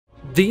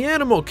The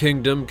animal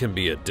kingdom can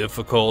be a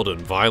difficult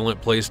and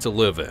violent place to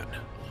live in.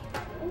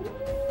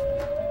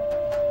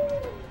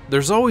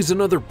 There's always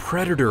another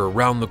predator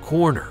around the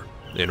corner.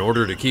 In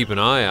order to keep an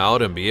eye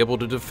out and be able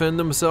to defend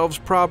themselves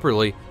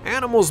properly,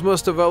 animals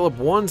must develop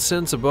one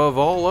sense above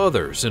all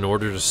others in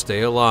order to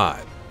stay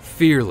alive: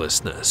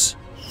 fearlessness.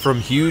 From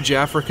huge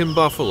African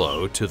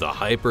buffalo to the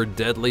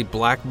hyper-deadly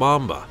black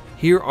mamba,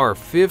 here are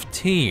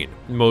 15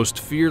 most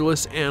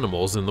fearless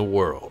animals in the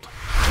world.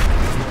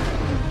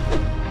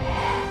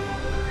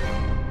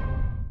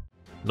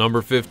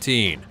 Number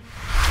 15.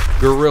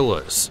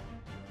 Gorillas.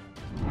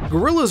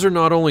 Gorillas are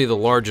not only the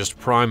largest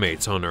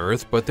primates on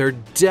Earth, but they're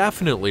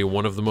definitely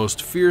one of the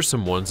most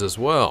fearsome ones as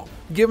well.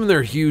 Given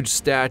their huge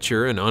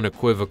stature and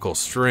unequivocal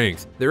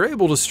strength, they're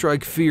able to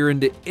strike fear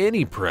into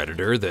any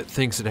predator that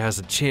thinks it has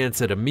a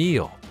chance at a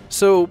meal.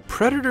 So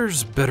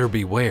predators better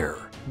beware.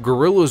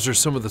 Gorillas are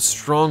some of the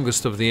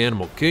strongest of the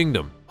animal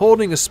kingdom,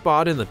 holding a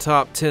spot in the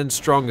top 10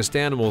 strongest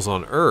animals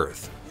on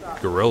Earth.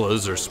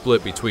 Gorillas are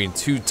split between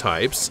two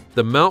types,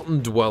 the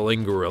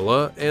mountain-dwelling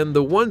gorilla and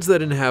the ones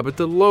that inhabit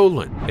the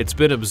lowland. It's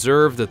been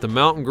observed that the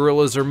mountain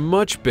gorillas are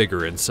much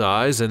bigger in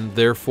size and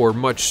therefore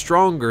much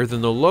stronger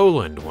than the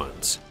lowland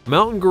ones.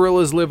 Mountain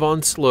gorillas live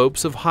on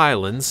slopes of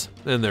highlands,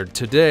 and they're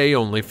today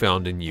only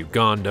found in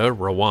Uganda,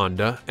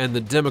 Rwanda, and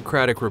the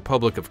Democratic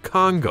Republic of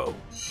Congo.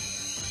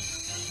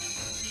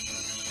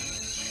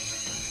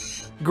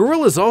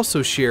 Gorillas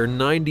also share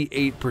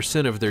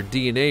 98% of their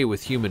DNA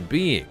with human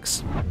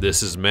beings.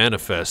 This is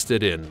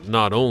manifested in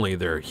not only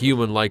their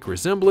human-like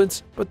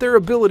resemblance, but their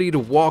ability to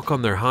walk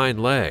on their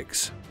hind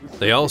legs.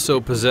 They also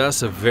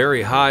possess a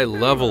very high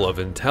level of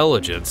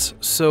intelligence,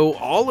 so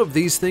all of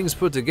these things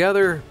put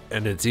together,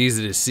 and it's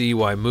easy to see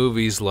why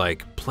movies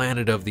like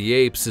Planet of the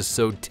Apes is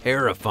so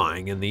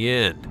terrifying in the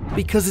end.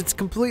 Because it's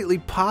completely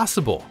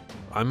possible.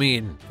 I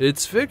mean,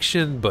 it's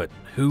fiction, but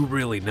who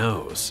really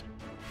knows?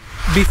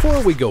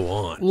 Before we go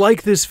on,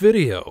 like this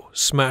video,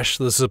 smash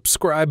the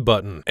subscribe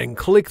button, and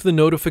click the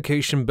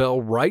notification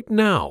bell right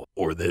now,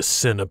 or this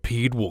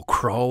centipede will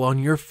crawl on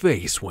your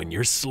face when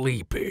you're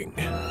sleeping.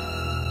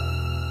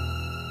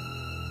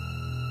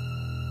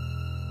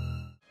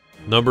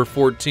 Number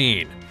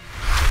 14.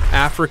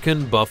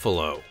 African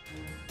buffalo.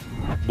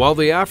 While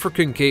the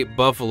African Cape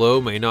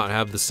buffalo may not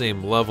have the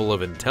same level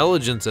of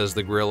intelligence as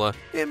the gorilla,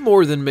 it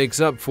more than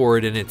makes up for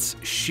it in its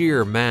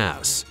sheer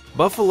mass.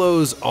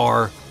 Buffaloes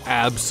are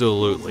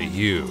absolutely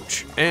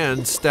huge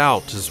and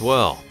stout as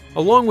well.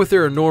 Along with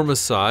their enormous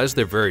size,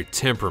 they're very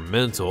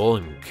temperamental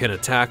and can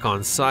attack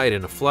on sight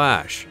in a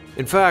flash.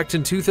 In fact,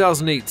 in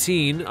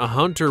 2018, a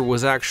hunter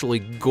was actually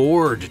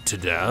gored to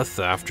death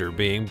after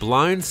being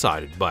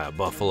blindsided by a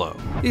buffalo.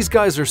 These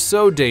guys are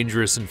so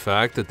dangerous, in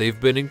fact, that they've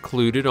been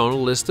included on a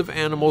list of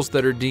animals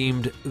that are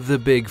deemed the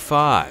Big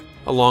Five,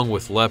 along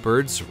with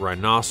leopards,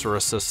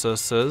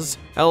 rhinoceroses,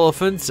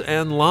 elephants,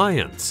 and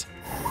lions.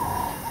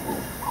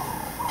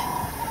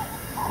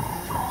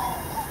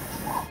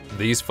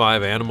 These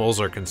 5 animals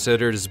are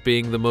considered as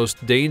being the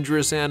most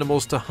dangerous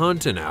animals to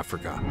hunt in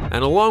Africa,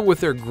 and along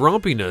with their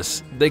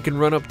grumpiness, they can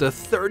run up to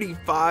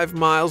 35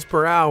 miles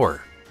per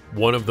hour.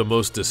 One of the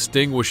most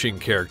distinguishing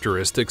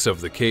characteristics of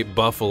the Cape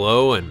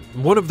buffalo, and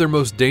one of their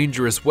most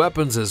dangerous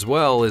weapons as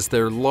well, is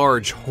their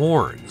large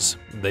horns.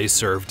 They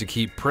serve to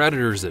keep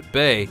predators at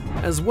bay,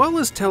 as well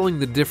as telling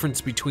the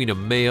difference between a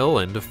male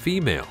and a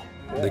female.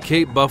 The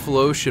Cape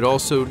buffalo should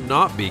also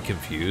not be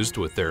confused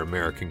with their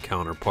American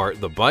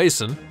counterpart, the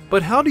bison.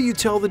 But how do you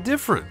tell the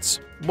difference?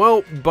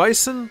 Well,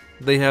 bison,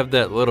 they have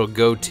that little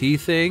goatee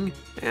thing,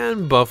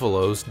 and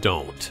buffaloes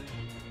don't.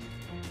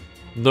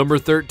 Number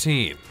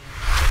 13.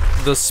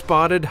 The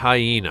spotted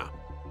hyena.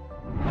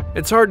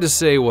 It's hard to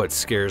say what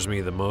scares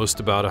me the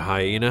most about a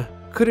hyena.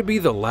 Could it be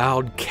the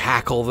loud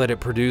cackle that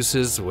it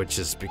produces, which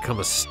has become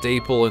a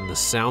staple in the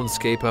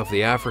soundscape of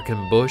the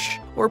African bush?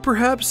 Or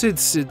perhaps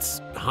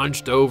it's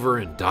hunched over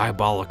and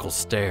diabolical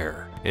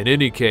stare. In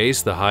any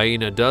case, the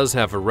hyena does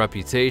have a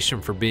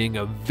reputation for being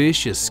a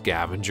vicious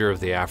scavenger of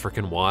the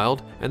African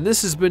wild, and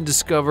this has been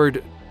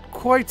discovered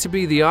quite to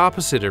be the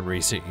opposite in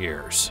recent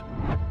years.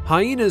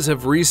 Hyenas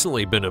have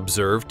recently been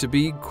observed to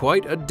be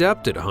quite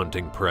adept at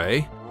hunting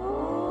prey.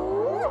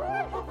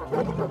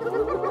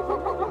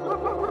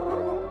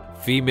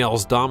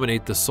 Females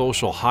dominate the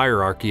social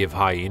hierarchy of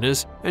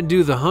hyenas and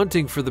do the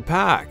hunting for the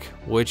pack,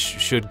 which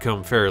should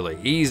come fairly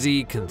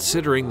easy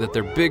considering that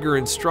they're bigger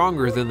and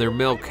stronger than their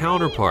male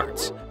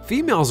counterparts.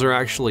 Females are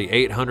actually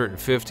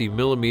 850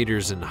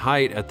 millimeters in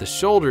height at the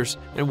shoulders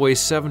and weigh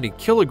 70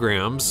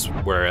 kilograms,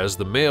 whereas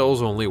the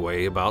males only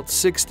weigh about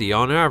 60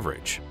 on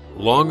average.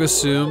 Long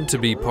assumed to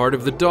be part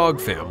of the dog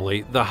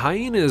family, the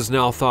hyena is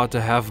now thought to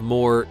have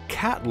more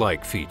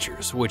cat-like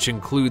features, which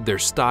include their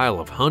style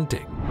of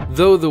hunting.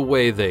 Though the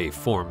way they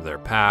form their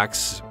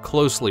packs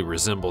closely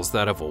resembles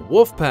that of a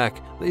wolf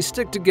pack, they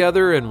stick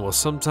together and will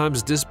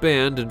sometimes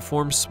disband and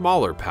form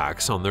smaller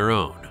packs on their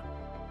own.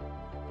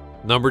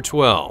 Number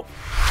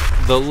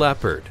 12. The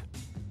leopard.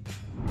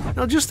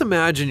 Now just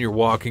imagine you're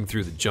walking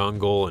through the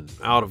jungle and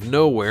out of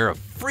nowhere a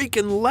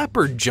freaking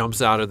leopard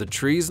jumps out of the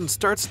trees and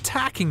starts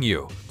attacking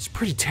you. It's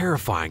pretty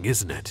terrifying,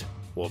 isn't it?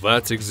 Well,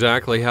 that's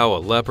exactly how a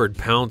leopard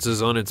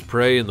pounces on its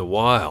prey in the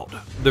wild.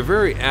 They're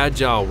very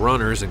agile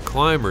runners and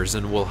climbers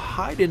and will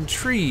hide in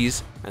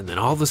trees, and then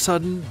all of a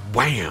sudden,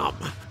 wham!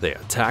 They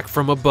attack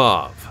from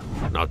above.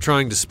 Now,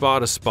 trying to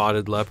spot a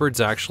spotted leopard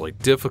is actually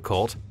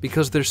difficult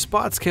because their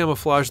spots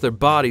camouflage their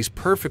bodies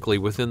perfectly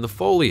within the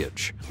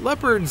foliage.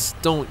 Leopards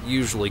don't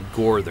usually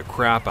gore the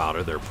crap out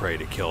of their prey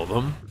to kill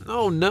them.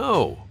 Oh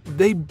no,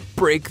 they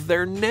break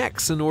their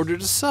necks in order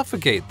to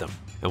suffocate them.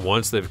 And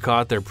once they've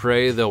caught their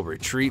prey, they'll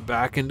retreat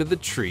back into the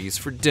trees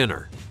for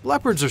dinner.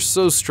 Leopards are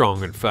so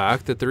strong, in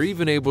fact, that they're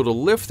even able to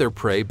lift their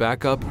prey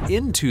back up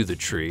into the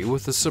tree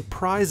with a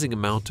surprising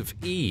amount of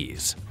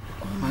ease.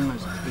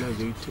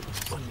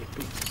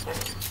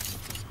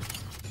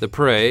 The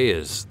prey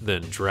is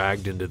then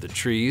dragged into the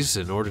trees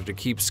in order to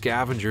keep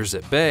scavengers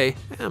at bay.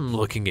 I'm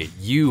looking at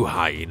you,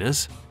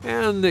 hyenas,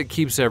 and it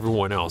keeps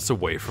everyone else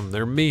away from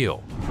their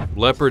meal.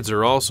 Leopards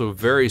are also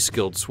very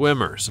skilled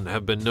swimmers and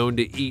have been known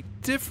to eat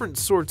different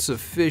sorts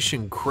of fish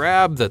and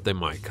crab that they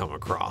might come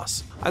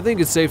across. I think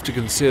it's safe to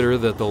consider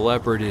that the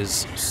leopard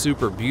is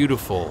super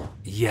beautiful,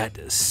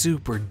 yet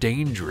super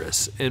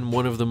dangerous and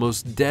one of the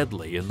most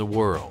deadly in the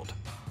world.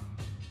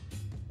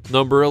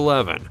 Number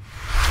 11.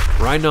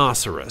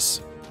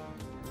 Rhinoceros.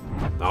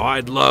 Now,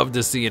 I'd love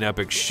to see an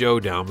epic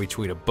showdown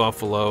between a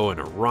buffalo and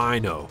a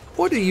rhino.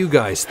 What do you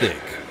guys think?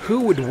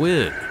 Who would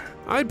win?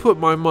 I'd put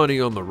my money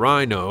on the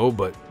rhino,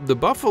 but the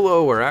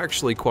buffalo are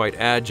actually quite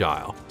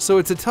agile, so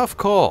it's a tough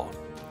call.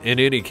 In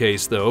any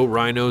case though,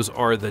 rhinos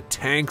are the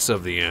tanks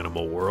of the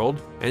animal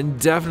world and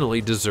definitely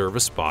deserve a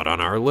spot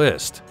on our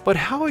list. But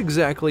how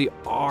exactly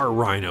are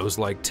rhinos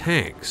like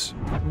tanks?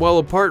 Well,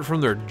 apart from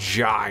their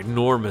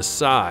ginormous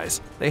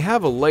size, they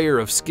have a layer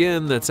of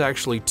skin that's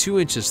actually 2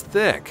 inches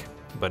thick.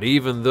 But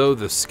even though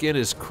the skin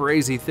is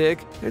crazy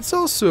thick, it's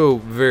also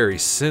very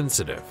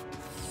sensitive.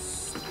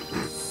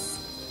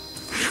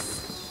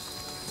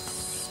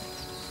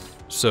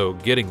 So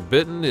getting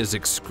bitten is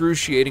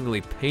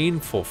excruciatingly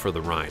painful for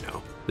the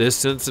rhino. This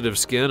sensitive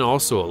skin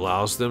also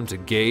allows them to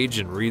gauge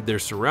and read their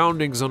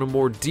surroundings on a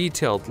more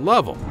detailed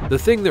level. The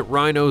thing that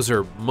rhinos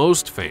are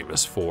most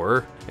famous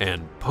for,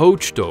 and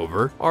poached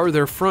over, are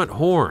their front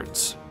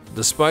horns.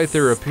 Despite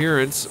their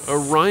appearance, a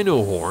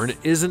rhino horn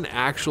isn't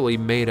actually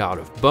made out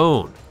of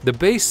bone. The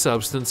base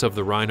substance of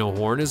the rhino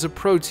horn is a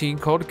protein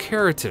called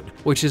keratin,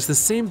 which is the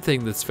same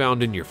thing that's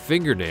found in your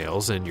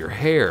fingernails and your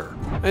hair.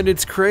 And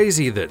it's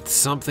crazy that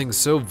something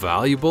so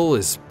valuable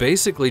is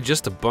basically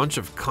just a bunch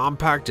of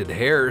compacted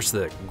hairs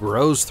that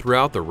grows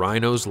throughout the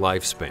rhino's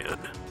lifespan.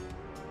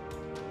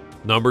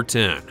 Number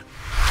 10.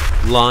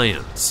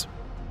 Lions.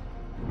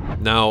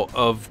 Now,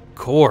 of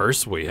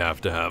course we have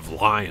to have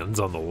lions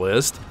on the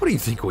list. What do you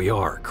think we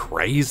are,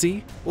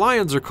 crazy?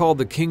 Lions are called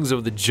the kings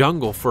of the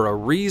jungle for a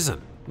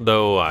reason,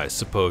 though I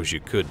suppose you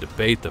could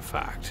debate the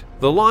fact.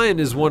 The lion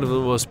is one of the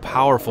most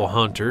powerful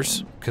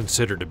hunters,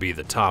 considered to be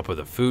the top of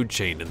the food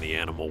chain in the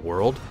animal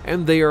world,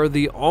 and they are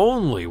the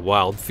only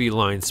wild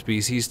feline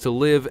species to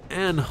live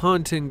and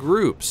hunt in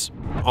groups.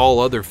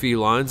 All other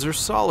felines are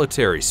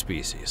solitary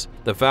species.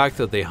 The fact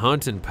that they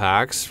hunt in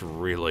packs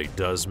really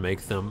does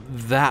make them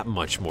that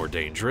much more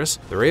dangerous.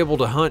 They're able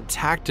to hunt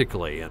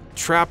tactically and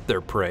trap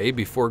their prey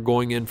before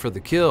going in for the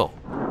kill.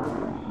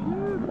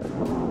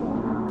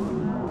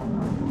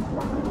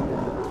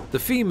 The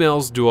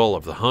females do all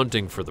of the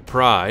hunting for the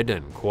pride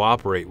and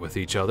cooperate with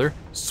each other,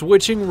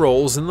 switching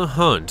roles in the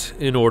hunt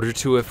in order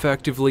to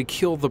effectively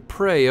kill the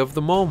prey of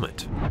the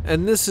moment.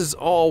 And this is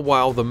all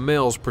while the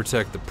males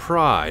protect the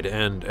pride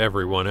and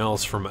everyone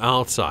else from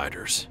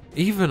outsiders,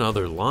 even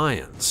other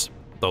lions.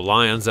 The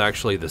lion's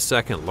actually the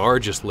second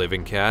largest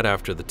living cat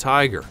after the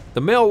tiger.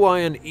 The male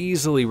lion,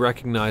 easily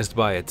recognized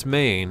by its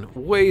mane,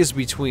 weighs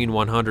between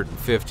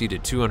 150 to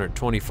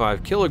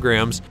 225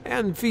 kilograms,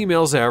 and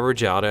females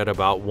average out at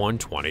about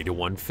 120 to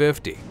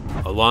 150.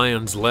 A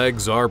lion's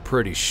legs are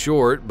pretty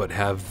short, but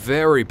have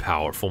very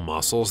powerful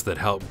muscles that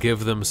help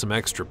give them some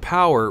extra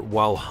power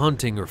while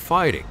hunting or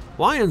fighting.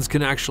 Lions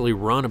can actually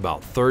run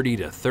about 30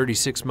 to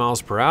 36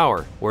 miles per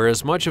hour,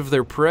 whereas much of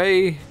their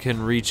prey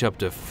can reach up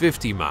to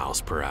 50 miles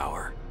per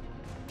hour.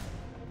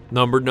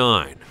 Number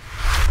 9.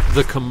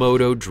 The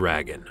Komodo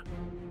dragon.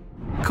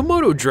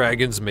 Komodo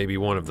dragons may be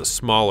one of the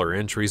smaller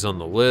entries on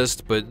the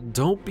list, but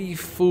don't be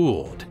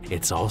fooled.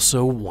 It's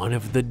also one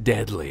of the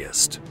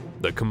deadliest.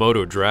 The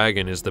Komodo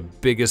dragon is the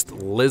biggest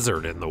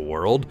lizard in the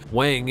world,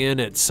 weighing in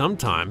at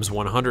sometimes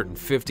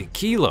 150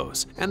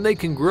 kilos, and they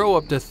can grow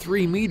up to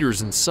 3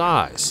 meters in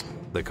size.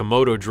 The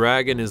Komodo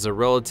dragon is a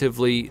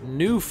relatively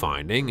new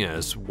finding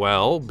as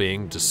well,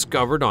 being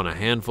discovered on a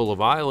handful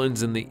of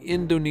islands in the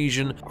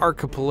Indonesian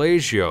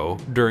archipelago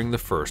during the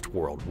First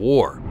World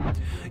War.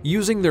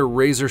 Using their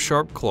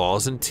razor-sharp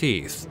claws and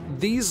teeth,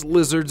 these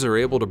lizards are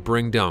able to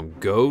bring down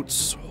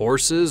goats,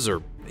 horses,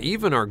 or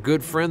even our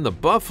good friend the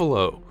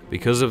buffalo.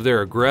 Because of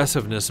their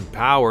aggressiveness and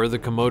power, the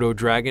Komodo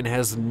dragon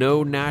has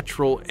no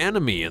natural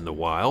enemy in the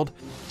wild.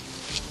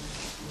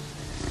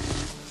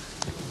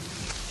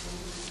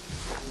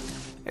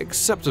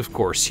 except of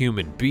course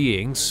human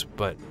beings,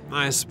 but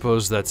I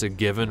suppose that's a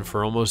given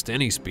for almost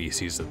any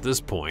species at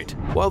this point.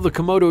 While the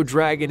Komodo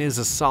dragon is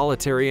a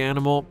solitary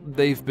animal,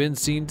 they've been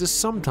seen to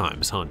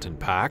sometimes hunt in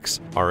packs,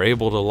 are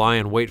able to lie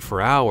in wait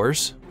for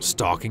hours,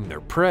 stalking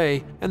their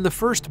prey, and the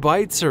first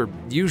bites are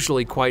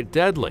usually quite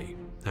deadly.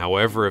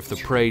 However, if the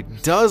prey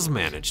does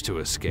manage to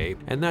escape,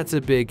 and that's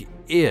a big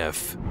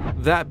if,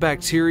 that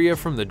bacteria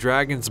from the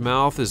dragon's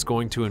mouth is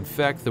going to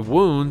infect the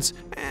wounds,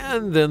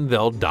 and then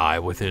they'll die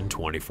within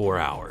 24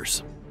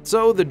 hours.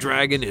 So the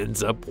dragon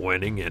ends up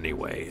winning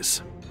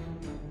anyways.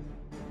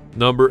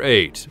 Number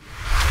 8.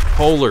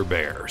 Polar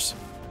bears.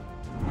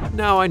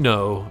 Now I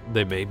know,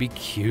 they may be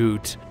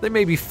cute, they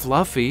may be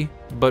fluffy,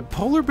 but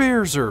polar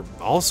bears are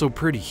also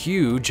pretty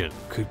huge and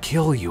could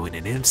kill you in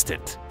an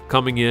instant.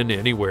 Coming in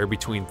anywhere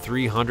between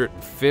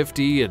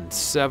 350 and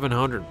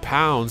 700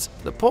 pounds,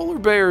 the polar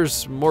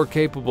bear's more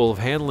capable of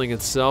handling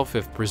itself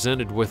if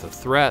presented with a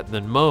threat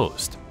than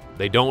most.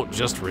 They don't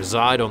just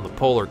reside on the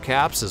polar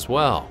caps as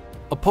well.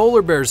 A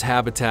polar bear's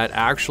habitat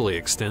actually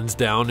extends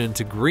down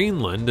into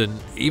Greenland and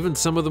even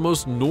some of the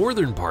most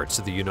northern parts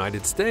of the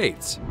United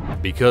States.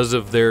 Because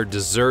of their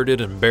deserted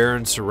and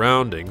barren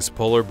surroundings,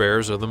 polar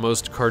bears are the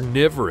most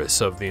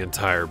carnivorous of the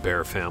entire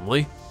bear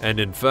family. And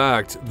in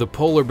fact, the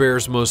polar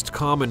bear's most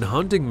common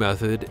hunting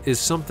method is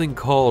something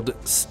called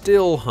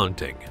still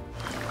hunting.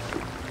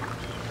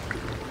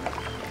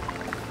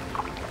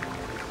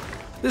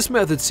 This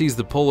method sees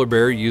the polar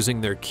bear using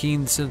their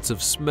keen sense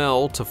of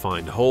smell to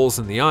find holes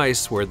in the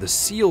ice where the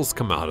seals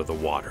come out of the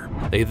water.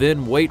 They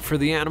then wait for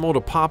the animal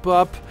to pop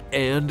up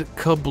and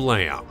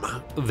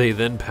kablam! They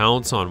then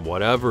pounce on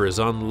whatever is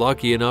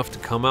unlucky enough to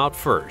come out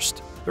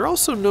first. They're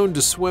also known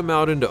to swim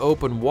out into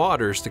open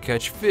waters to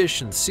catch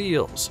fish and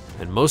seals,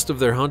 and most of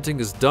their hunting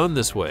is done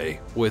this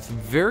way, with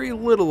very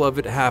little of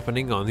it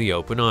happening on the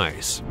open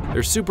ice.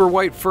 Their super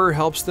white fur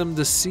helps them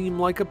to seem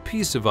like a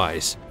piece of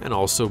ice and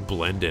also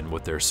blend in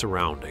with their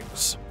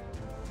surroundings.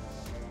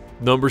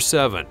 Number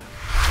 7.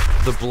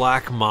 The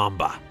black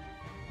mamba.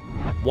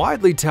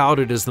 Widely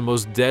touted as the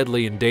most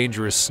deadly and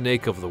dangerous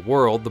snake of the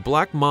world, the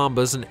black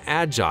mamba is an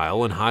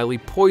agile and highly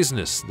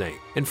poisonous snake.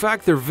 In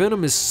fact, their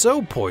venom is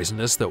so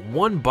poisonous that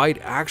one bite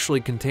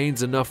actually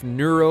contains enough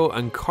neuro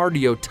and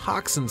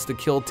cardiotoxins to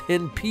kill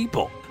 10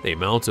 people. The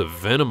amount of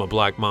venom a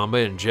black mamba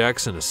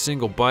injects in a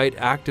single bite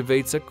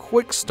activates a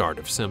quick start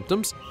of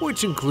symptoms,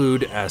 which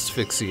include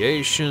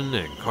asphyxiation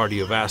and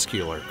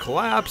cardiovascular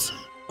collapse.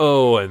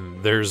 Oh,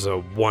 and there's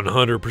a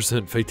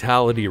 100%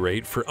 fatality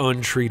rate for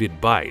untreated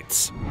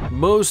bites.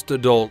 Most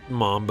adult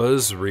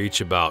mambas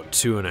reach about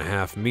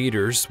 2.5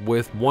 meters,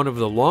 with one of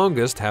the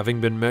longest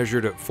having been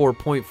measured at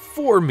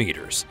 4.4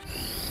 meters.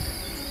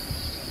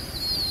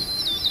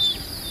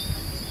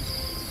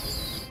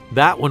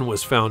 That one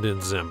was found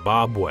in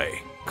Zimbabwe.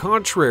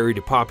 Contrary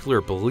to popular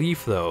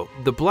belief though,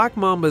 the black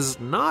mamba is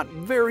not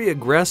very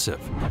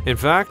aggressive. In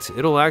fact,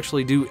 it'll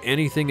actually do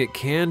anything it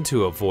can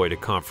to avoid a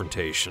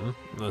confrontation,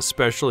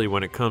 especially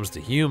when it comes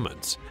to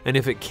humans. And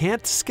if it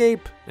can't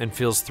escape and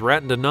feels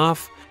threatened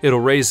enough, it'll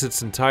raise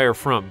its entire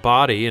front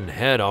body and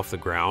head off the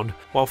ground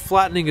while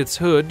flattening its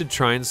hood to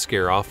try and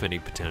scare off any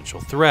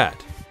potential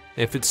threat.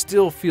 If it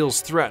still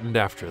feels threatened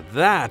after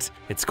that,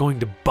 it's going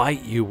to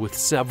bite you with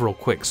several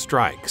quick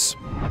strikes.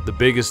 The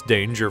biggest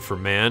danger for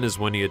man is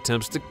when he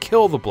attempts to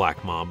kill the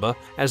black mamba,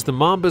 as the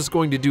mamba is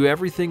going to do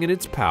everything in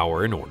its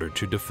power in order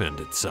to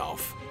defend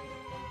itself.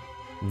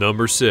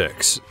 Number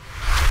 6.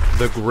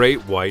 The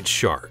great white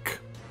shark.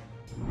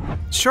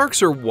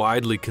 Sharks are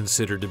widely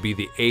considered to be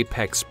the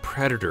apex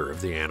predator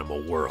of the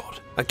animal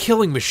world, a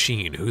killing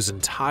machine whose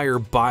entire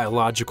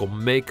biological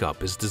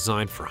makeup is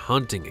designed for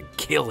hunting and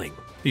killing.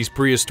 These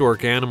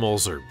prehistoric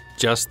animals are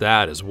just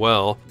that as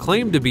well,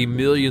 claimed to be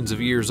millions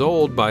of years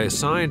old by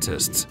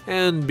scientists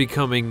and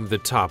becoming the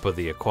top of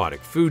the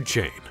aquatic food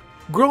chain.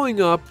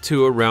 Growing up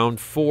to around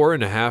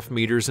 4.5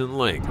 meters in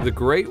length, the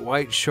great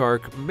white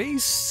shark may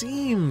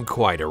seem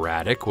quite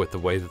erratic with the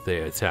way that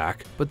they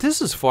attack, but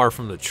this is far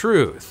from the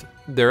truth.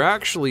 They're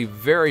actually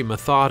very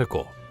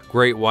methodical.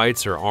 Great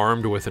whites are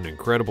armed with an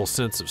incredible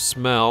sense of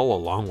smell,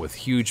 along with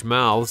huge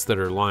mouths that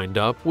are lined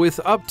up with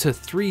up to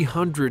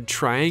 300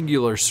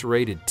 triangular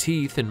serrated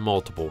teeth in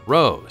multiple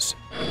rows.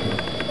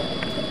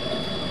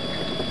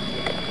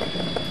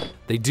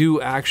 They do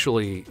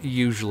actually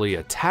usually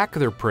attack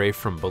their prey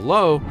from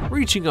below,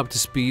 reaching up to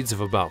speeds of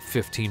about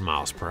 15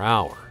 miles per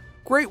hour.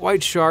 Great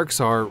white sharks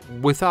are,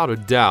 without a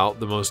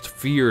doubt, the most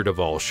feared of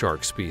all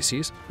shark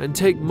species, and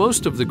take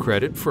most of the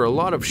credit for a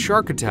lot of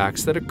shark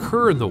attacks that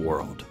occur in the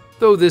world.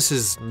 Though this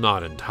is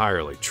not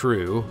entirely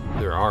true,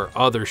 there are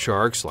other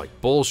sharks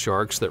like bull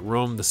sharks that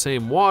roam the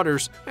same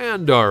waters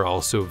and are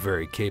also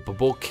very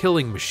capable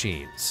killing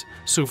machines.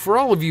 So for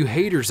all of you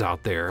haters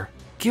out there,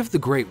 give the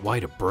great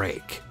white a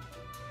break.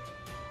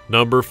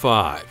 Number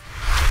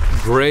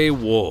 5. Gray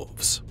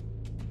wolves.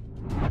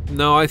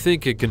 Now, I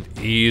think it can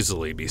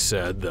easily be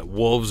said that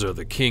wolves are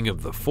the king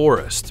of the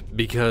forest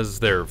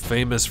because they're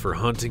famous for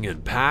hunting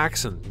in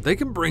packs and they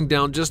can bring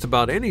down just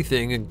about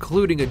anything,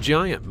 including a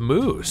giant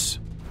moose.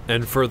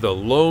 And for the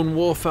lone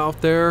wolf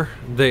out there,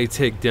 they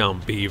take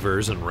down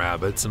beavers and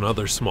rabbits and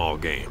other small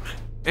game.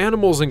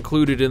 Animals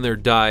included in their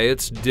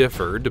diets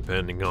differ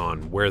depending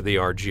on where they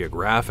are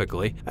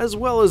geographically, as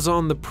well as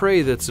on the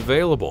prey that's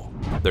available.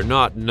 They're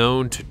not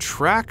known to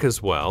track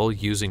as well,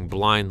 using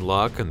blind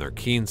luck and their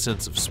keen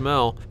sense of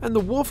smell, and the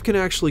wolf can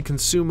actually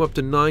consume up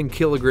to 9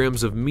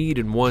 kilograms of meat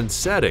in one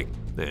setting,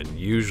 and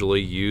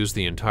usually use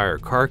the entire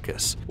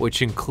carcass,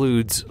 which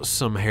includes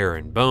some hair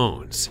and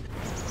bones.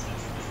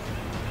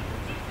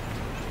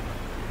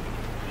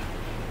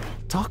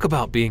 Talk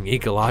about being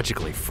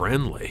ecologically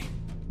friendly.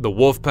 The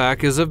wolf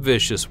pack is a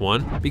vicious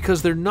one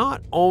because they're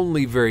not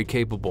only very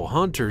capable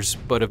hunters,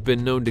 but have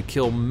been known to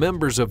kill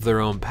members of their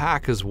own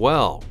pack as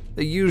well.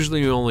 They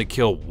usually only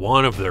kill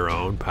one of their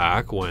own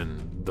pack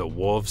when the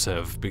wolves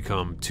have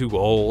become too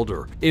old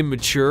or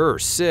immature or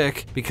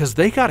sick, because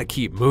they gotta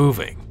keep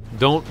moving.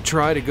 Don't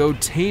try to go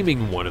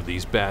taming one of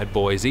these bad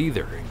boys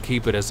either, and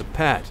keep it as a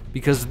pet,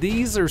 because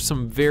these are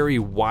some very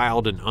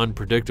wild and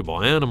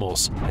unpredictable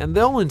animals, and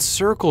they'll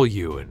encircle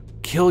you and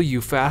kill you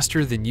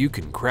faster than you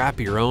can crap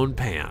your own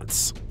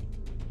pants.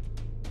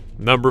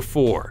 Number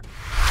 4.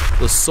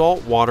 The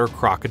saltwater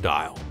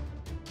crocodile.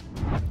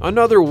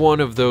 Another one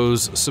of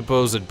those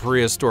supposed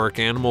prehistoric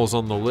animals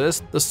on the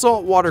list, the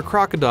saltwater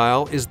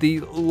crocodile is the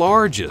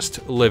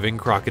largest living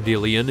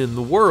crocodilian in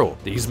the world.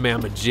 These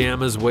mamma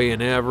jammas weigh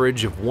an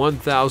average of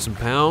 1,000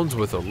 pounds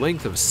with a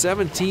length of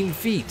 17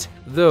 feet,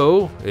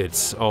 though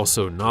it's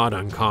also not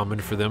uncommon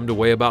for them to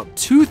weigh about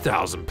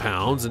 2,000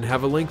 pounds and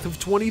have a length of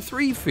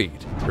 23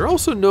 feet. They're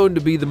also known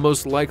to be the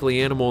most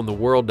likely animal in the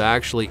world to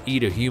actually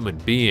eat a human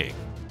being.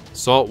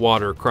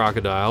 Saltwater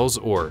crocodiles,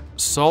 or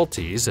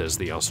salties as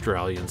the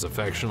Australians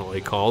affectionately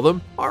call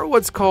them, are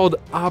what's called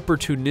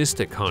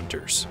opportunistic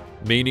hunters,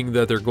 meaning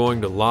that they're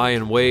going to lie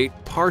in wait,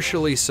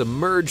 partially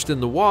submerged in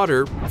the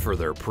water, for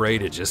their prey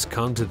to just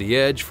come to the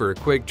edge for a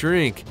quick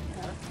drink.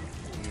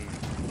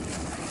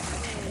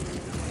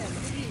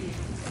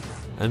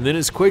 And then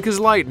as quick as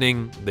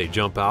lightning, they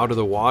jump out of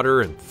the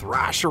water and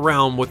thrash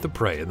around with the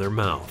prey in their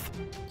mouth.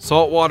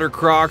 Saltwater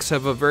crocs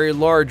have a very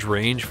large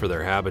range for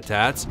their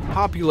habitats,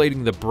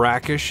 populating the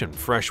brackish and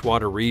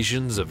freshwater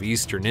regions of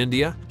eastern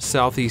India,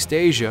 Southeast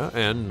Asia,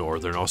 and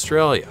northern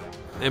Australia.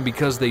 And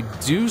because they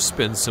do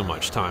spend so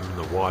much time in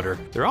the water,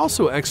 they're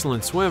also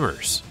excellent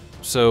swimmers.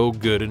 So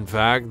good, in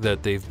fact,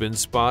 that they've been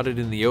spotted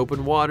in the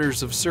open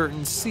waters of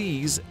certain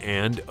seas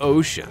and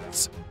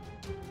oceans.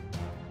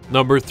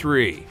 Number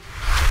 3.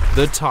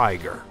 The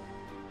tiger.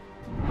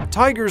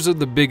 Tigers are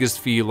the biggest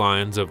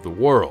felines of the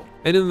world,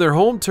 and in their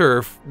home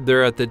turf,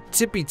 they're at the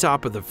tippy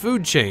top of the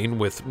food chain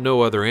with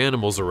no other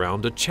animals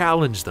around to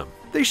challenge them.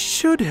 They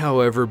should,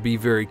 however, be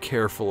very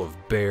careful of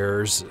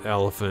bears,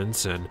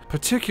 elephants, and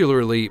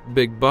particularly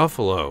big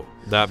buffalo.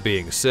 That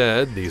being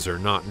said, these are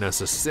not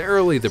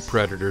necessarily the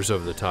predators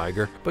of the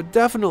tiger, but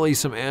definitely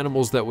some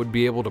animals that would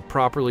be able to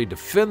properly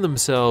defend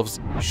themselves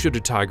should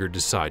a tiger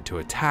decide to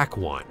attack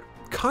one.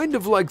 Kind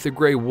of like the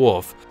gray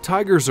wolf,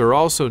 tigers are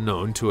also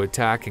known to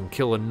attack and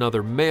kill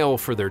another male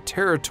for their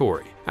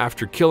territory.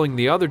 After killing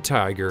the other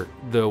tiger,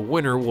 the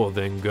winner will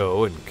then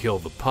go and kill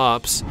the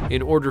pups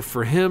in order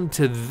for him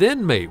to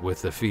then mate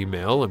with the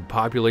female and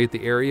populate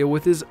the area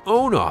with his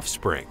own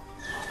offspring.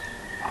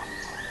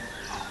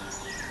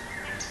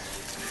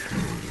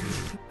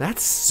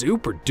 That's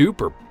super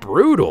duper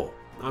brutal.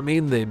 I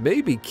mean, they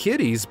may be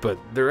kitties, but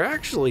they're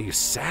actually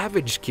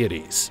savage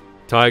kitties.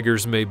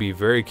 Tigers may be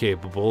very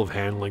capable of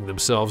handling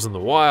themselves in the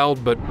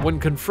wild, but when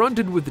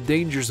confronted with the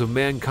dangers of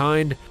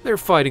mankind, they're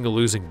fighting a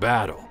losing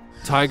battle.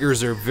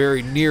 Tigers are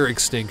very near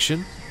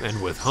extinction,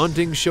 and with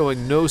hunting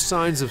showing no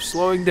signs of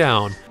slowing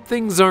down,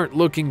 things aren't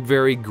looking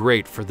very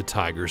great for the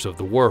tigers of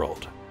the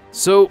world.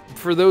 So,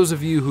 for those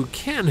of you who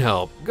can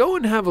help, go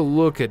and have a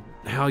look at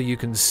how you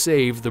can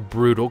save the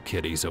brutal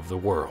kitties of the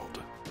world.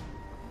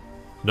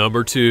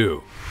 Number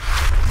 2.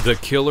 The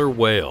killer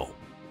whale.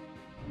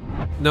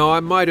 Now,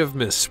 I might have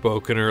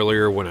misspoken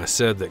earlier when I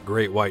said that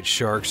great white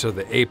sharks are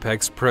the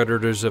apex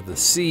predators of the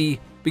sea,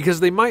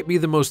 because they might be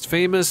the most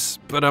famous,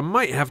 but I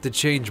might have to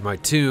change my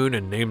tune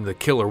and name the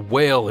killer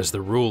whale as the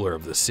ruler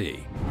of the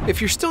sea.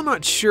 If you're still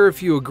not sure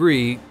if you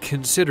agree,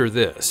 consider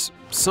this.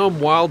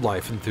 Some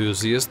wildlife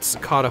enthusiasts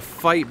caught a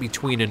fight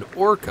between an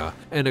orca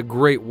and a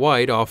great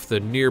white off the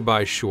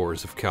nearby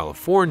shores of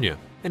California.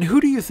 And who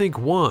do you think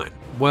won?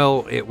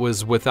 Well, it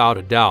was without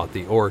a doubt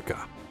the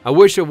orca. I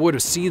wish I would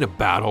have seen a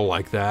battle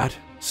like that.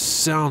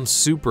 Sounds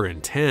super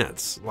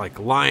intense, like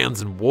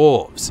lions and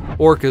wolves.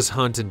 Orcas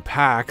hunt in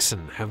packs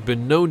and have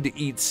been known to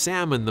eat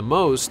salmon the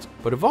most,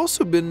 but have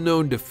also been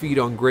known to feed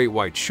on great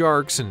white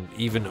sharks and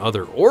even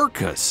other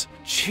orcas.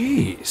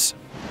 Jeez.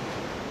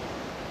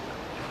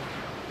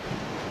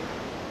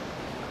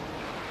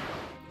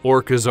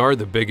 Orcas are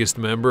the biggest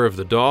member of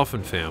the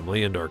dolphin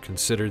family and are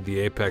considered the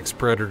apex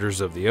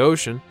predators of the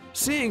ocean,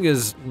 seeing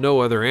as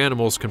no other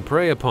animals can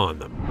prey upon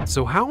them.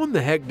 So how in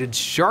the heck did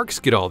sharks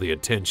get all the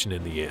attention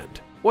in the end?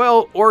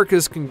 Well,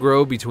 orcas can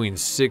grow between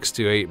 6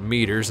 to 8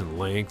 meters in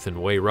length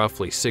and weigh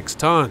roughly 6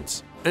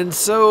 tons. And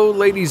so,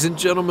 ladies and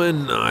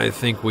gentlemen, I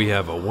think we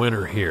have a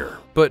winner here.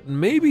 but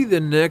maybe the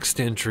next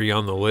entry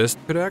on the list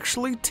could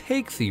actually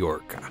take the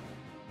orca.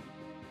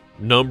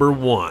 Number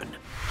 1.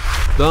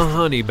 The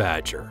honey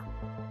badger.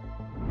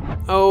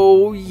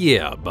 Oh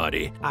yeah,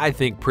 buddy. I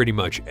think pretty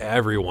much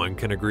everyone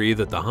can agree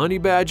that the honey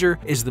badger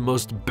is the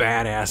most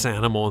badass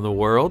animal in the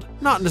world.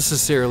 Not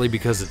necessarily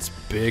because it's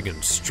big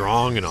and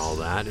strong and all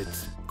that,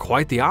 it's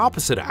quite the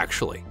opposite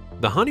actually.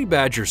 The honey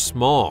badger's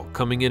small,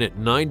 coming in at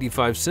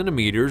 95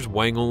 centimeters,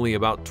 weighing only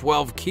about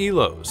 12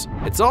 kilos.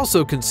 It's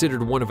also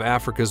considered one of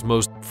Africa's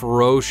most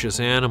ferocious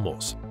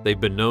animals. They've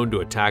been known to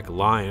attack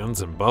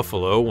lions and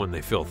buffalo when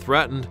they feel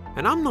threatened,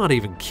 and I'm not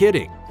even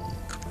kidding.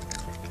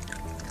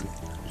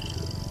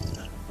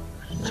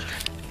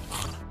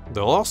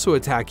 They'll also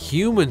attack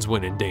humans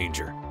when in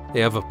danger. They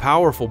have a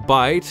powerful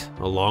bite,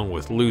 along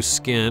with loose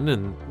skin,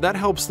 and that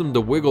helps them to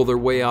wiggle their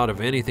way out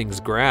of anything's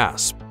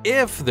grasp,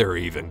 if they're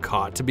even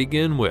caught to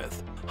begin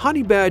with.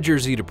 Honey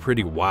badgers eat a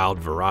pretty wild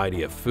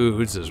variety of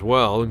foods as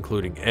well,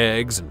 including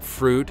eggs and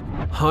fruit,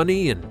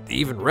 honey, and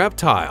even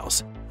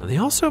reptiles. And they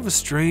also have a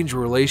strange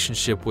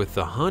relationship with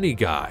the honey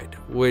guide,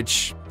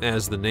 which,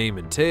 as the name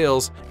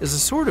entails, is a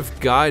sort of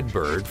guide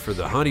bird for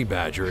the honey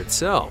badger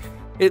itself.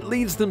 It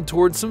leads them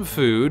towards some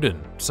food and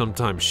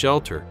sometimes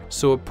shelter,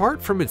 so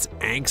apart from its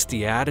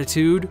angsty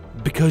attitude,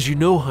 because you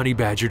know honey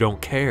badger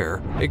don't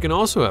care, it can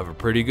also have a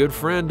pretty good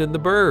friend in the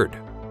bird.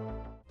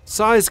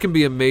 Size can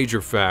be a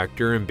major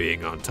factor in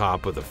being on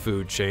top of the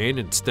food chain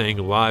and staying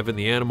alive in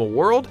the animal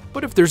world,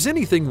 but if there's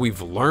anything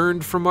we've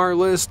learned from our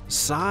list,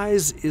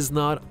 size is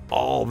not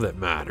all that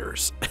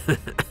matters.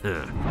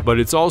 But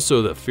it's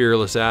also the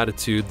fearless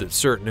attitude that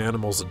certain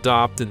animals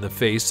adopt in the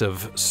face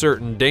of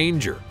certain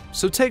danger.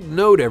 So take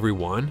note,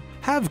 everyone.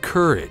 Have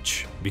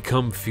courage.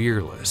 Become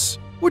fearless.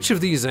 Which of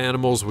these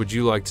animals would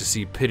you like to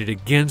see pitted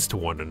against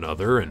one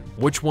another, and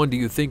which one do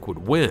you think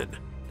would win?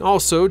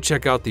 Also,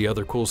 check out the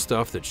other cool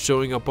stuff that's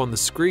showing up on the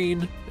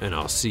screen, and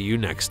I'll see you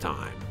next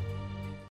time.